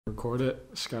Record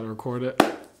it. Just gotta record it.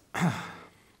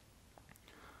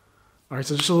 Alright,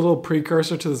 so just a little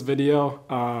precursor to this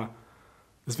video.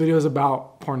 This video is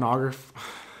about pornography.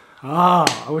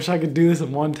 I wish I could do this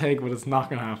in one take, but it's not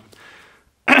gonna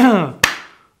happen.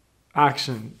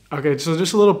 Action. Okay, so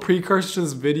just a little precursor to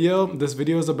this video. This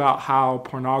video is about how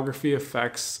pornography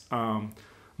affects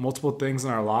multiple things in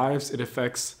our lives.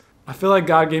 I feel like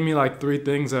God gave me like 3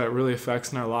 things that it really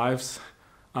affects in our lives.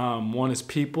 One is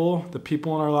people, the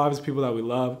people in our lives, people that we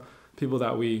love, people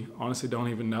that we honestly don't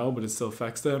even know, but it still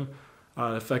affects them.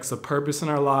 It affects the purpose in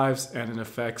our lives, and it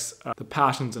affects the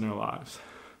passions in our lives.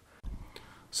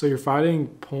 So you're fighting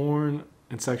porn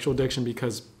and sexual addiction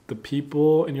because the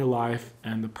people in your life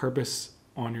and the purpose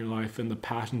on your life and the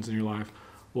passions in your life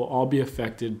will all be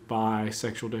affected by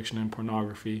sexual addiction and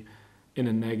pornography in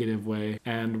a negative way.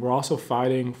 And we're also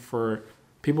fighting for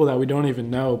people that we don't even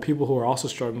know, people who are also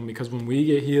struggling, because when we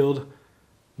get healed,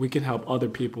 we can help other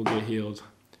people get healed.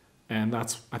 And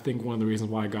that's, I think, one of the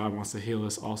reasons why God wants to heal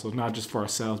us also, not just for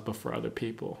ourselves, but for other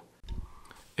people.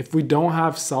 If we don't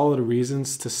have solid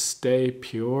reasons to stay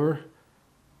pure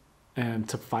and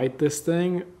to fight this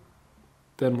thing,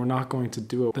 then we're not going to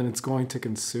do it. Then it's going to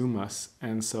consume us.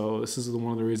 And so this is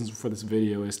one of the reasons for this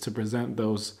video, is to present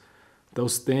those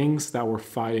things that we're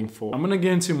fighting for. I'm gonna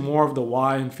get into more of the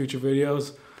why in future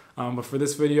videos, but for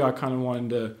this video, I kind of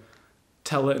wanted to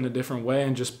tell it in a different way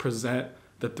and just present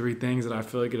the 3 things that I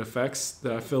feel like it affects,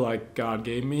 that I feel like God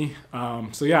gave me.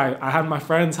 So yeah, I had my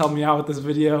friends help me out with this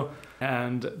video,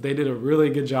 and they did a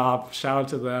really good job. Shout out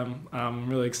to them. I'm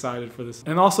really excited for this.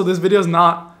 And also, this video is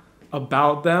not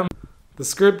about them. The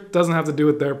script doesn't have to do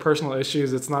with their personal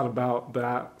issues. It's not about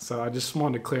that. So I just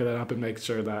wanted to clear that up and make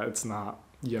sure that it's not.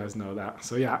 You guys know that.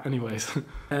 So yeah, anyways.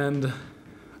 And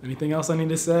anything else I need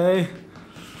to say?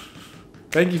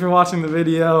 Thank you for watching the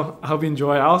video. I hope you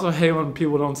enjoyed. I also hate when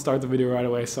people don't start the video right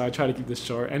away, so I try to keep this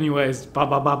short. Anyways, bye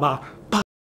bye bye bye. Bye.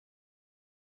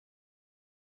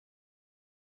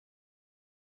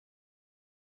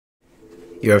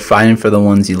 You are fighting for the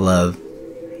ones you love.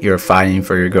 You are fighting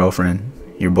for your girlfriend,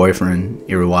 your boyfriend,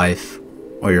 your wife,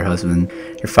 or your husband.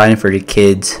 You're fighting for your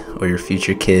kids or your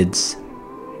future kids.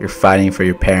 You're fighting for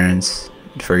your parents,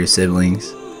 for your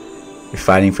siblings. You're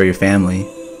fighting for your family.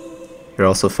 You're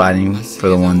also fighting for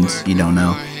the ones you don't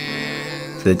know.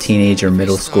 For the teenage or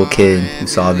middle school kid who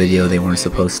saw a video they weren't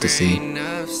supposed to see.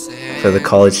 For the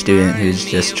college student who's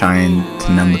just trying to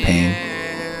numb the pain.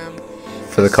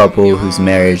 For the couple whose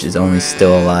marriage is only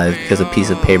still alive because a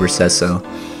piece of paper says so.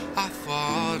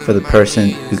 For the person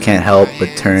who can't help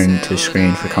but turn to a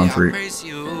screen for comfort.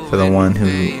 For the one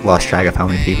who lost track of how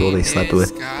many people they slept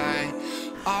with.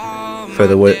 For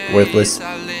the worthless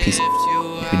piece of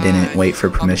who didn't wait for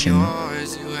permission.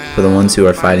 For the ones who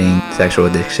are fighting sexual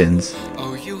addictions.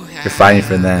 You're fighting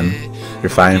for them, you're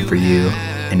fighting for you,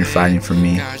 and you're fighting for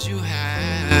me.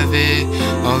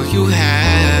 Oh, you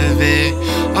have it.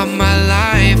 All my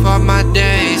life, all my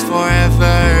days, forever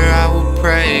I will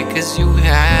pray, 'cause you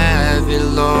have it,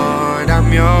 Lord,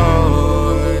 I'm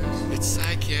yours.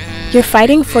 You're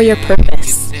fighting for your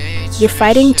purpose. You're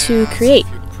fighting to create.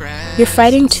 You're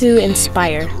fighting to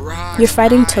inspire. You're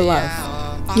fighting to love.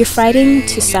 You're fighting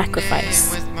to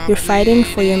sacrifice. You're fighting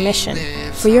for your mission,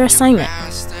 for your assignment.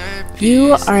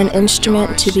 You are an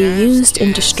instrument to be used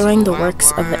in destroying the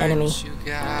works of the enemy.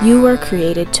 You were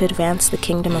created to advance the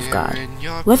kingdom of God,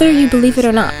 whether you believe it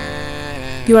or not.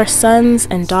 You are sons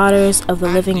and daughters of the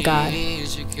living God.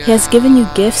 He has given you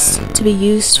gifts to be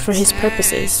used for His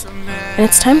purposes, and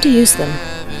it's time to use them.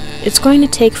 It's going to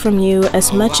take from you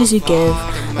as much as you give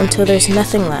until there's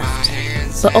nothing left,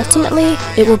 but ultimately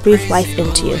it will breathe life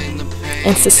into you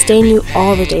and sustain you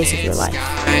all the days of your life.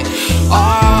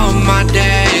 All my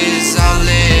days I'll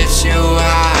lift you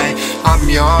high. I'm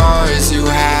yours, you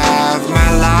have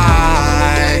my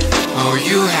life. Oh,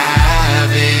 you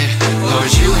have it,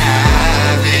 Lord, you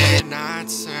have it.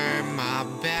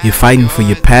 You're fighting for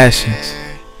your passions,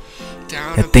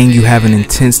 that thing you have an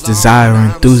intense desire or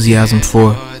enthusiasm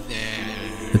for,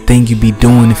 the thing you'd be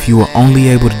doing if you were only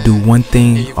able to do one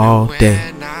thing all day,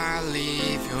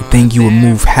 the thing you would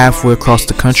move halfway across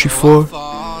the country for,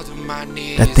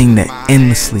 that thing that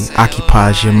endlessly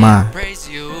occupies your mind.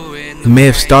 It may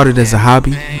have started as a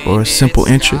hobby or a simple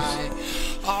interest,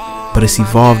 but it's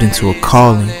evolved into a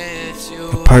calling,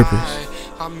 a purpose,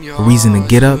 a reason to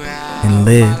get up and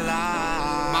live.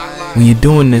 When you're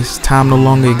doing this, time no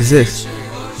longer exists.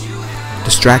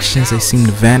 Distractions, they seem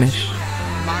to vanish.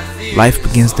 Life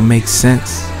begins to make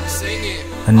sense.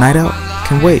 A night out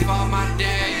can wait.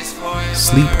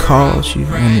 Sleep calls you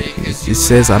and it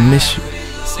says, I miss you.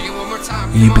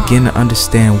 And you begin to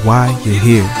understand why you're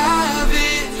here.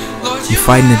 You're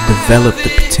fighting to develop the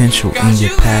potential in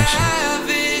your passion.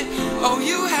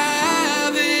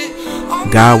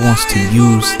 God wants to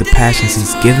use the passions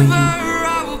He's given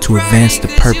you to advance the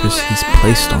purpose He's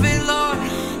placed on you.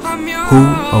 Who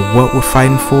or what we're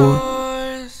fighting for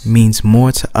means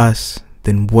more to us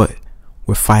than what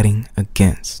we're fighting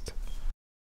against.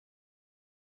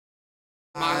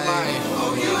 My life,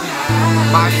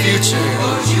 my future,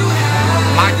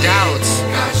 my doubts,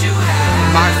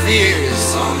 my fears.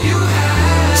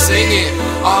 Sing it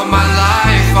all my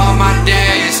life, all my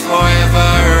days, forever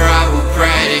I will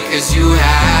pray, 'cause you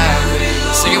have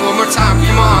it. Sing it one more time,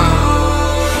 come on.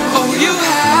 Oh, you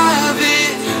have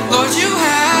it, Lord, you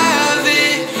have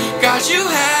it. God, you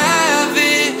have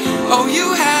it. Oh, you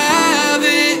have it.